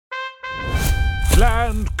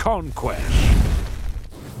Land conquest.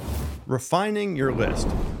 Refining your list.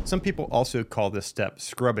 Some people also call this step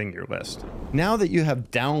scrubbing your list. Now that you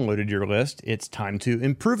have downloaded your list, it's time to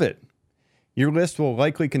improve it. Your list will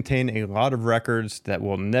likely contain a lot of records that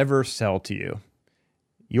will never sell to you.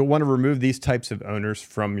 You'll want to remove these types of owners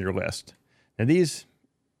from your list. Now, these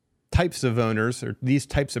types of owners or these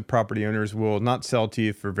types of property owners will not sell to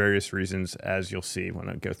you for various reasons, as you'll see when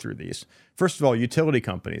I go through these. First of all, utility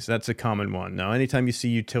companies. That's a common one. Now, anytime you see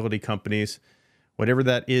utility companies, whatever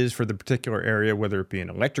that is for the particular area, whether it be an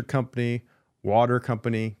electric company, water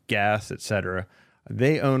company, gas, etc.,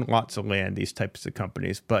 they own lots of land, these types of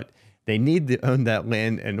companies, but they need to own that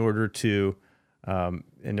land in order to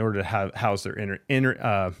house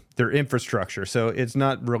their infrastructure. So it's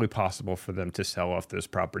not really possible for them to sell off those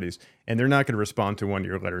properties, and they're not going to respond to one of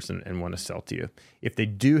your letters and want to sell to you. If they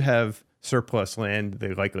do have surplus land,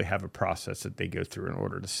 they likely have a process that they go through in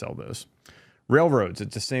order to sell those. Railroads,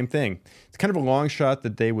 it's the same thing. It's kind of a long shot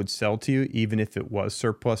that they would sell to you, even if it was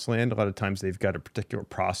surplus land. A lot of times they've got a particular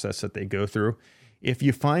process that they go through. If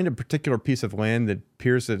you find a particular piece of land that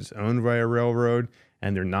appears that it's owned by a railroad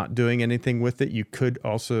and they're not doing anything with it, you could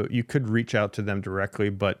reach out to them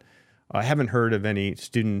directly, but I haven't heard of any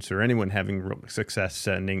students or anyone having real success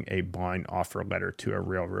sending a blind offer letter to a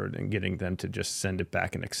railroad and getting them to just send it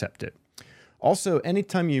back and accept it. Also,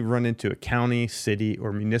 anytime you run into a county, city,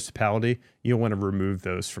 or municipality, you'll want to remove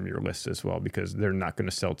those from your list as well, because they're not going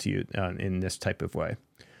to sell to you in this type of way.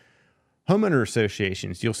 Homeowner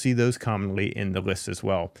associations, you'll see those commonly in the list as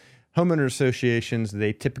well. Homeowner associations,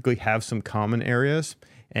 they typically have some common areas,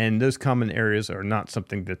 and those common areas are not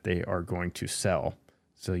something that they are going to sell.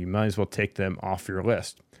 So you might as well take them off your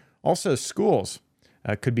list. Also, schools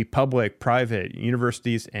could be public, private,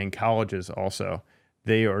 universities, and colleges also.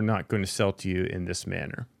 They are not going to sell to you in this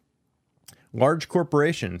manner. Large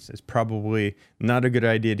corporations, it's probably not a good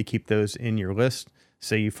idea to keep those in your list.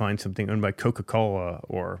 Say you find something owned by Coca-Cola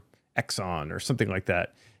or Exxon or something like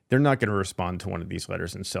that. They're not going to respond to one of these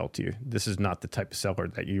letters and sell to you. This is not the type of seller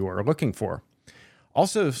that you are looking for.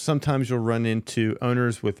 Also, sometimes you'll run into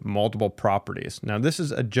owners with multiple properties. Now, this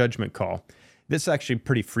is a judgment call. This is actually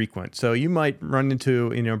pretty frequent. So you might run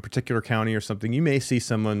into, a particular county or something. You may see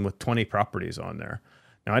someone with 20 properties on there.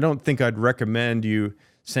 Now, I don't think I'd recommend you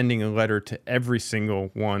sending a letter to every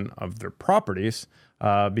single one of their properties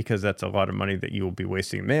because that's a lot of money that you will be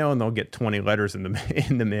wasting in mail, and they'll get 20 letters in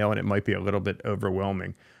the mail, and it might be a little bit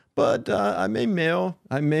overwhelming. But I may mail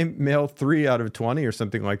 3 out of 20 or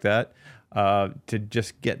something like that to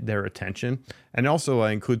just get their attention. And also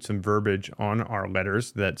I include some verbiage on our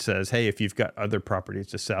letters that says, hey, if you've got other properties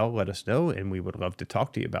to sell, let us know, and we would love to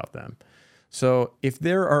talk to you about them. So if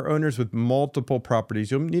there are owners with multiple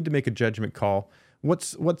properties, you'll need to make a judgment call.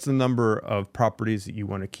 What's the number of properties that you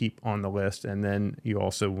want to keep on the list? And then you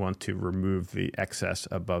also want to remove the excess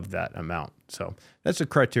above that amount. So that's a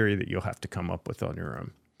criteria that you'll have to come up with on your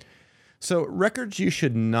own. So records you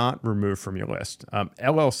should not remove from your list.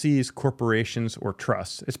 LLCs, corporations, or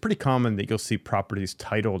trusts. It's pretty common that you'll see properties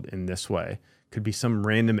titled in this way. Could be some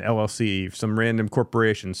random LLC, some random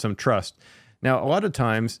corporation, some trust. Now, a lot of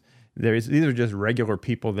times, these are just regular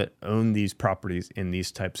people that own these properties in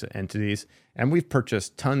these types of entities. And we've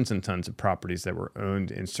purchased tons and tons of properties that were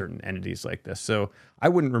owned in certain entities like this. So I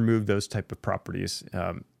wouldn't remove those type of properties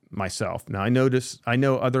myself. Now, I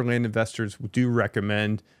know other land investors do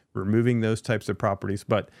recommend removing those types of properties,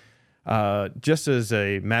 but just as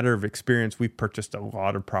a matter of experience, we've purchased a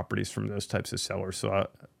lot of properties from those types of sellers. So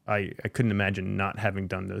I couldn't imagine not having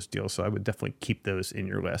done those deals. So I would definitely keep those in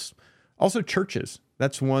your list. Also, churches.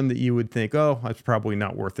 That's one that you would think, oh, that's probably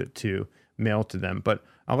not worth it to mail to them. But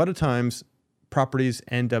a lot of times, properties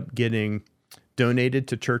end up getting donated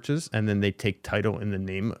to churches, and then they take title in the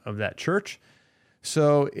name of that church.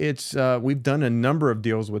 So we've done a number of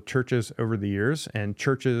deals with churches over the years, and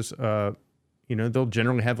churches, they'll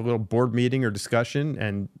generally have a little board meeting or discussion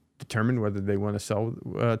and determine whether they want to sell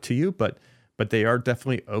to you. But they are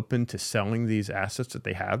definitely open to selling these assets that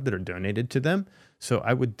they have that are donated to them. So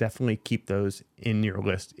I would definitely keep those in your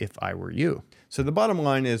list if I were you. So the bottom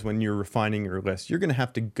line is, when you're refining your list, you're going to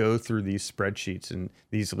have to go through these spreadsheets and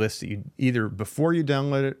these lists that you either before you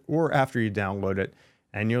download it or after you download it.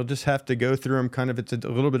 And you'll just have to go through them. It's a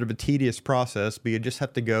little bit of a tedious process, but you just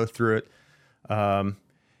have to go through it on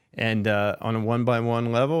a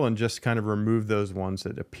one-by-one level and just kind of remove those ones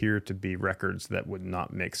that appear to be records that would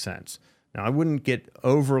not make sense. Now, I wouldn't get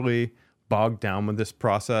overly bogged down with this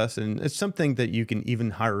process, and it's something that you can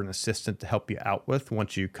even hire an assistant to help you out with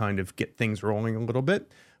once you kind of get things rolling a little bit.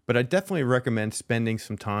 But I definitely recommend spending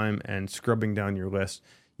some time and scrubbing down your list.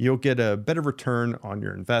 You'll get a better return on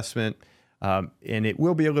your investment. And it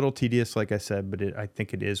will be a little tedious, like I said, but I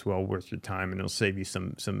think it is well worth your time, and it'll save you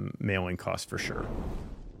some mailing costs for sure.